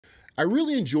I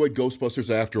really enjoyed Ghostbusters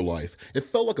Afterlife. It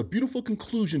felt like a beautiful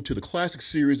conclusion to the classic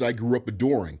series I grew up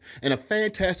adoring, and a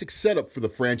fantastic setup for the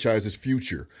franchise's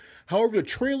future. However, the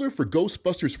trailer for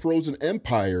Ghostbusters Frozen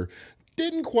Empire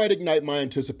didn't quite ignite my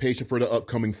anticipation for the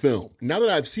upcoming film. Now that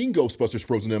I've seen Ghostbusters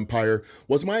Frozen Empire,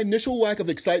 was my initial lack of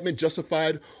excitement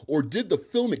justified, or did the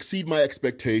film exceed my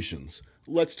expectations?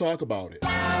 Let's talk about it.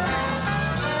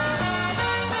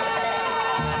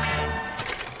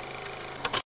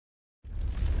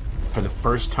 For the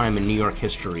first time in New York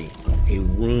history, a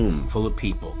room full of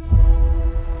people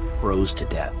froze to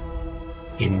death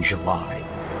in July.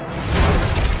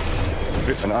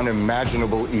 It's an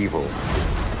unimaginable evil.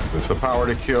 It's the power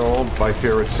to kill by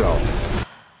fear itself.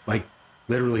 Like,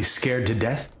 literally scared to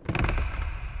death?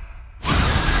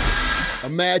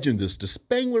 Imagine this, the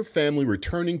Spangler family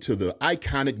returning to the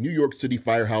iconic New York City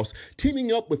firehouse,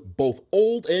 teaming up with both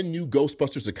old and new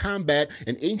Ghostbusters to combat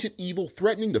an ancient evil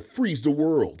threatening to freeze the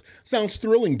world. Sounds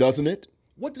thrilling, doesn't it?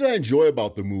 What did I enjoy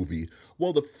about the movie?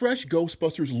 Well, the fresh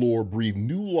Ghostbusters lore breathed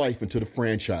new life into the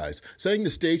franchise, setting the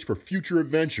stage for future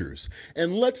adventures.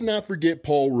 And let's not forget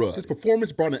Paul Rudd. His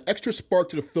performance brought an extra spark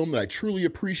to the film that I truly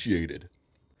appreciated.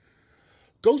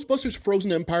 Ghostbusters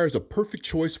Frozen Empire is a perfect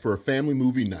choice for a family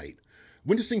movie night.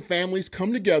 Witnessing families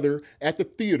come together at the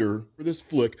theater for this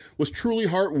flick was truly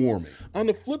heartwarming. On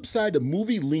the flip side, the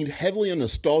movie leaned heavily on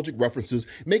nostalgic references,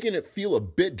 making it feel a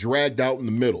bit dragged out in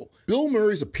the middle. Bill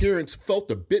Murray's appearance felt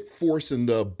a bit forced, and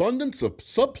the abundance of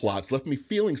subplots left me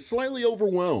feeling slightly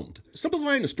overwhelmed.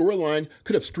 Simplifying the storyline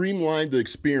could have streamlined the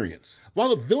experience. While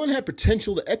the villain had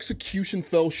potential, the execution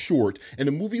fell short, and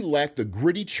the movie lacked the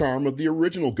gritty charm of the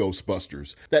original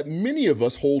Ghostbusters that many of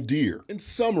us hold dear. In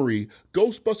summary,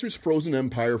 Ghostbusters Frozen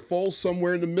Empire falls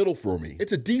somewhere in the middle for me.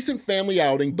 It's a decent family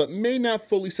outing, but may not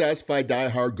fully satisfy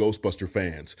die-hard Ghostbuster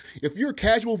fans. If you're a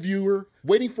casual viewer,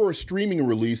 waiting for a streaming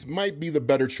release might be the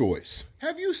better choice.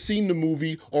 Have you seen the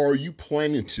movie, or are you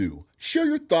planning to? Share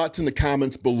your thoughts in the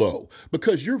comments below,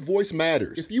 because your voice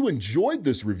matters. If you enjoyed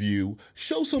this review,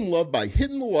 show some love by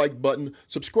hitting the like button,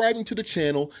 subscribing to the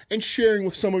channel, and sharing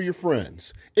with some of your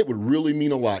friends. It would really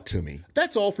mean a lot to me.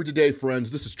 That's all for today,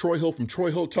 friends. This is Troy Hill from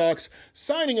Troy Hill Talks,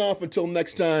 signing off until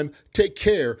next time. Take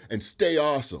care and stay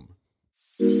awesome.